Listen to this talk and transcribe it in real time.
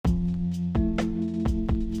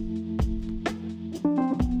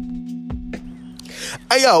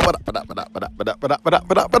Hey yo, what up?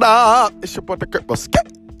 It's your boy the Kurt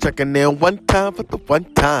Busquet. Checking in one time for the one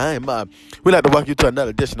time. We like to welcome you to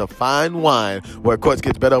another edition of Fine Wine, where course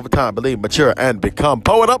gets better over time. Believe, mature, and become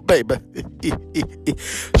poet up, baby.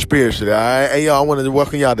 Spiritually, all right? Hey yo, I wanted to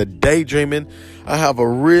welcome y'all to Daydreaming. I have a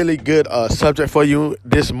really good subject for you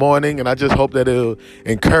this morning, and I just hope that it'll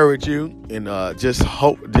encourage you, and just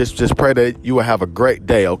pray that you will have a great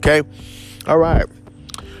day. Okay, all right.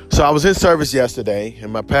 So I was in service yesterday,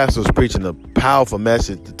 and my pastor was preaching a powerful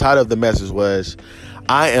message. The title of the message was,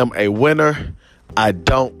 I am a winner, I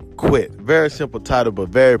don't quit. Very simple title, but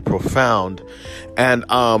very profound. And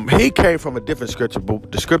he came from a different scripture.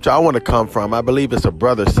 But the scripture I want to come from, I believe it's a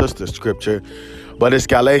brother-sister scripture, but it's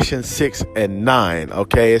Galatians 6:9.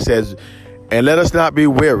 Okay, it says, and let us not be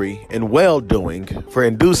weary in well-doing, for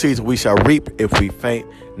in due season we shall reap if we faint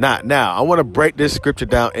not. Now, I want to break this scripture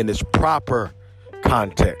down in its proper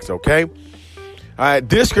context, okay? All right,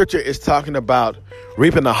 this scripture is talking about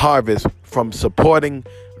reaping the harvest from supporting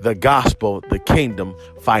the gospel, the kingdom,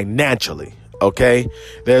 financially, okay?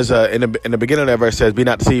 There's in the beginning of that verse says, be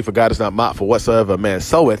not deceived, for God is not mocked, for whatsoever a man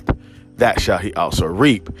soweth, that shall he also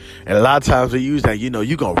reap. And a lot of times we use that, you're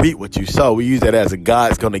going to reap what you sow. We use that as a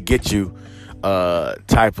God's going to get you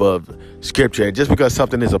type of scripture. And just because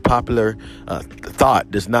something is a popular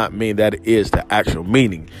thought does not mean that it is the actual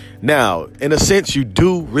meaning. Now, in a sense, you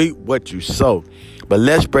do reap what you sow. But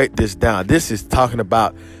let's break this down. This is talking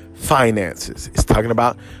about finances. It's talking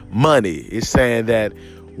about money. It's saying that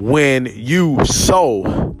when you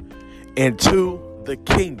sow into the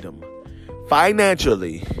kingdom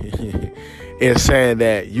financially, it's saying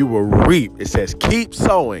that you will reap. It says keep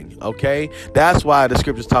sowing, okay? That's why the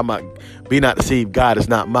scripture's talking about be not deceived, God is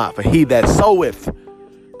not mocked. For he that soweth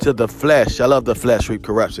to the flesh shall of the flesh reap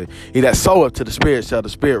corruption. He that soweth to the spirit shall the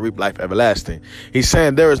spirit reap life everlasting. He's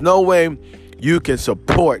saying there is no way you can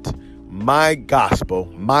support my gospel,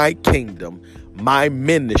 my kingdom, my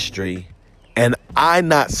ministry, and I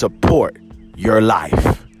not support your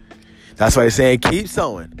life. That's why he's saying keep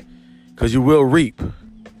sowing, because you will reap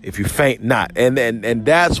if you faint not. And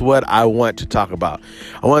that's what I want to talk about.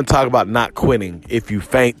 I want to talk about not quitting if you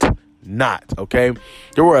faint not, okay?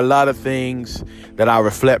 There were a lot of things that I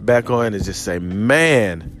reflect back on and just say,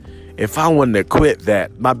 man, if I wanted to quit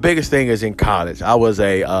that. My biggest thing is in college. I was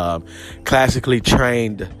a classically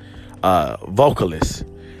trained vocalist,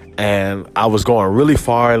 and I was going really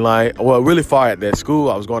far in life. Well, really far at that school.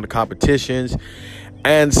 I was going to competitions,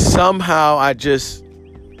 and somehow I just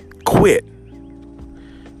quit.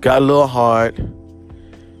 Got a little hard.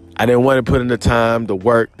 I didn't want to put in the time, the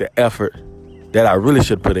work, the effort that I really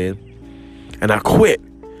should put in, and I quit.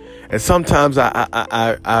 And sometimes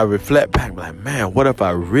I reflect back, like, man, what if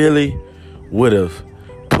I really would have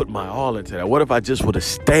put my all into that? What if I just would have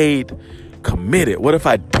stayed committed? What if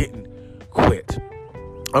I didn't quit?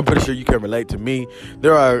 I'm pretty sure you can relate to me.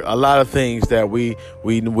 There are a lot of things that we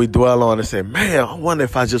dwell on and say, man, I wonder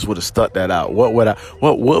if I just would have stuck that out. What would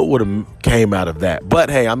have came out of that? But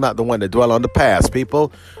hey, I'm not the one that dwell on the past,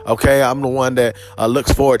 people. Okay, I'm the one that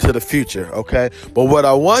looks forward to the future. Okay, but what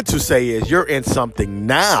I want to say is you're in something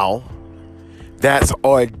now that's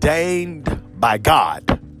ordained by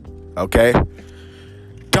God. Okay,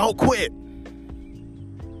 don't quit.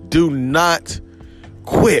 Do not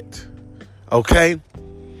quit. Okay.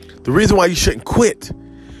 The reason why you shouldn't quit,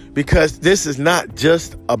 because this is not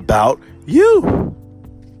just about you.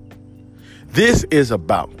 This is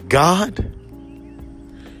about God,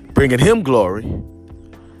 bringing him glory.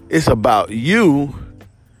 It's about you,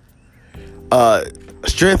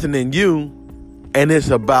 strengthening you, and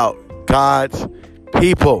it's about God's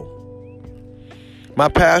people. My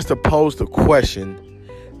pastor posed a question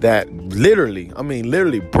that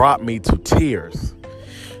literally brought me to tears.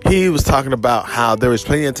 He was talking about how there was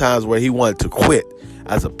plenty of times where he wanted to quit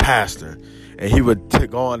as a pastor. And he would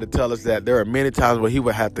go on to tell us that there are many times where he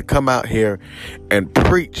would have to come out here and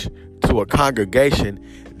preach to a congregation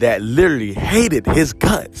that literally hated his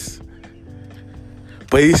guts.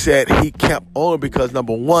 But he said he kept on because,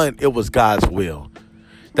 number one, it was God's will.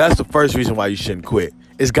 That's the first reason why you shouldn't quit.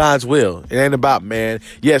 It's God's will. It ain't about man.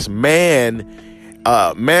 Yes, man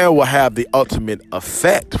will have the ultimate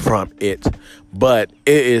effect from it, but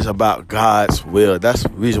it is about God's will. That's the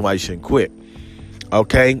reason why you shouldn't quit.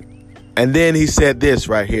 Okay? And then he said this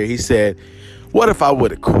right here. He said, what if I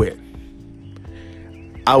would have quit?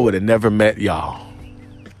 I would have never met y'all.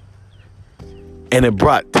 And it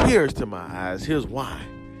brought tears to my eyes. Here's why.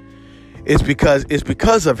 It's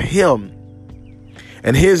because of him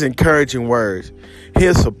and his encouraging words,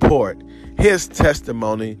 his support, his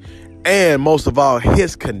testimony, and most of all,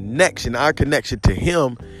 his connection, our connection to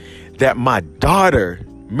him, that my daughter,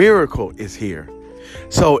 Miracle, is here.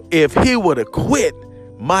 So if he would have quit,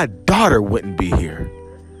 my daughter wouldn't be here.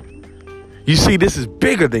 You see, this is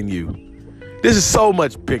bigger than you. This is so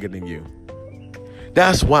much bigger than you.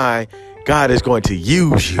 That's why God is going to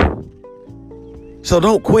use you. So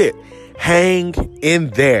don't quit. Hang in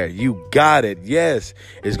there. You got it. Yes,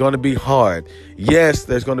 it's going to be hard. Yes,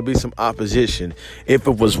 there's going to be some opposition. If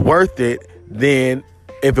it was worth it, then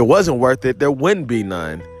if it wasn't worth it, there wouldn't be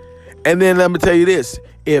none. And then let me tell you this.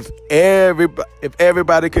 If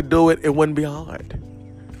everybody could do it, it wouldn't be hard.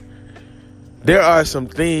 There are some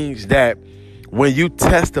things that when you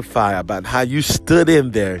testify about how you stood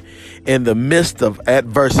in there in the midst of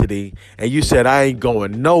adversity and you said, I ain't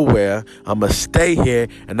going nowhere. I'm going to stay here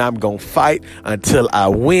and I'm going to fight until I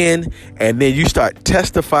win. And then you start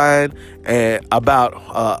testifying about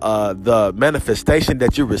the manifestation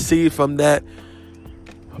that you receive from that.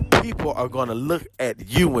 People are going to look at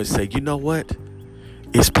you and say, you know what?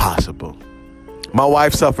 It's possible. My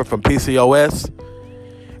wife suffered from PCOS,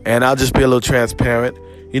 and I'll just be a little transparent.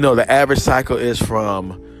 You know, the average cycle is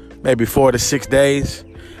from maybe 4 to 6 days.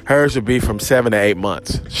 Hers would be from 7 to 8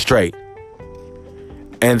 months straight.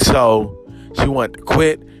 And so she wanted to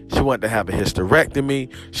quit. She wanted to have a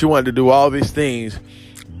hysterectomy. She wanted to do all these things.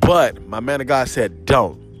 But my man of God said,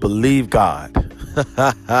 don't believe God.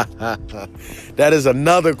 That is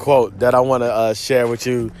another quote that I want to share with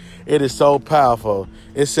you. It is so powerful.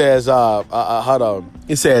 It says, hold on.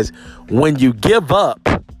 It says, when you give up,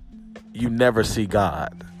 you never see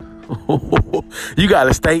God. You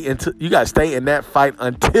gotta stay in that fight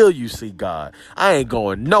until you see God. I ain't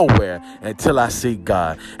going nowhere until I see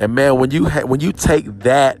God. And man, when you take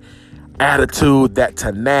that attitude, that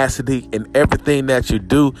tenacity in everything that you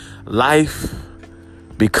do, life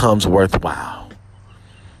becomes worthwhile.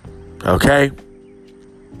 Okay?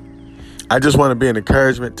 I just want to be an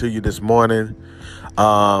encouragement to you this morning.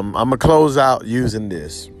 I'm gonna close out using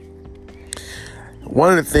this.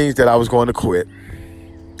 One of the things that I was going to quit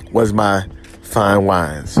was my fine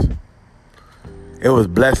wines. It was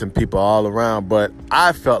blessing people all around, but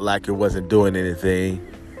I felt like it wasn't doing anything.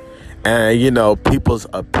 And, you know, people's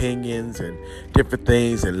opinions and different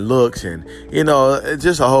things and looks and, you know, it's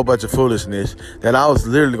just a whole bunch of foolishness that I was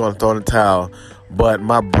literally going to throw in the towel. But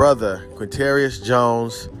my brother, Quintarius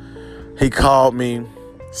Jones, he called me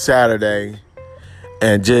Saturday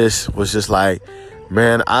and was just like,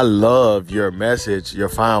 man, I love your message, your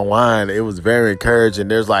fine wine. It was very encouraging.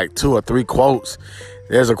 There's like 2 or 3 quotes.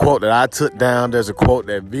 There's a quote that I took down. There's a quote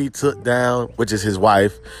that V took down, which is his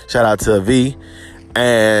wife. Shout out to V.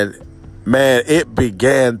 And man, it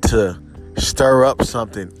began to stir up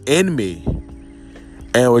something in me.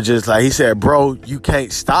 And was just like, he said, bro, you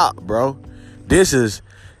can't stop, bro. This is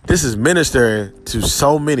ministering to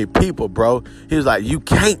so many people, bro. He was like, you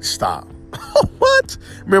can't stop. What?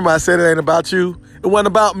 Remember I said it ain't about you? It wasn't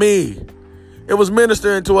about me. It was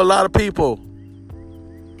ministering to a lot of people.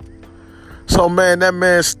 So, man, that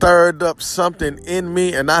man stirred up something in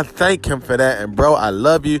me, and I thank him for that. And, bro, I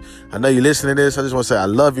love you. I know you're listening to this. I just want to say I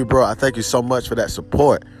love you, bro. I thank you so much for that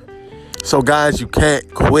support. So, guys, you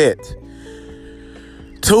can't quit.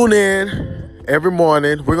 Tune in every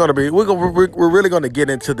morning. We're really going to get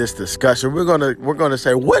into this discussion. We're going to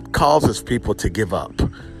say what causes people to give up.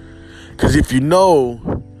 Because if you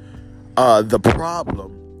know the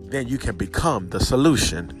problem, then you can become the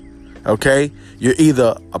solution. Okay? You're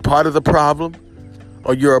either a part of the problem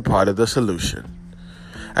or you're a part of the solution.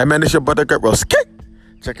 Hey man, it's your brother Roski.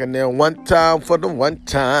 Checking in one time for the one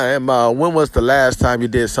time. When was the last time you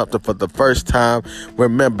did something for the first time?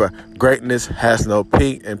 Remember, greatness has no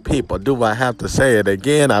peak and people. Do I have to say it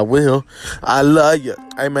again? I will. I love you.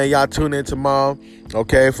 Hey man, y'all tune in tomorrow,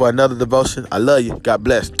 okay, for another devotion. I love you. God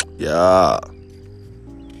bless. Yeah.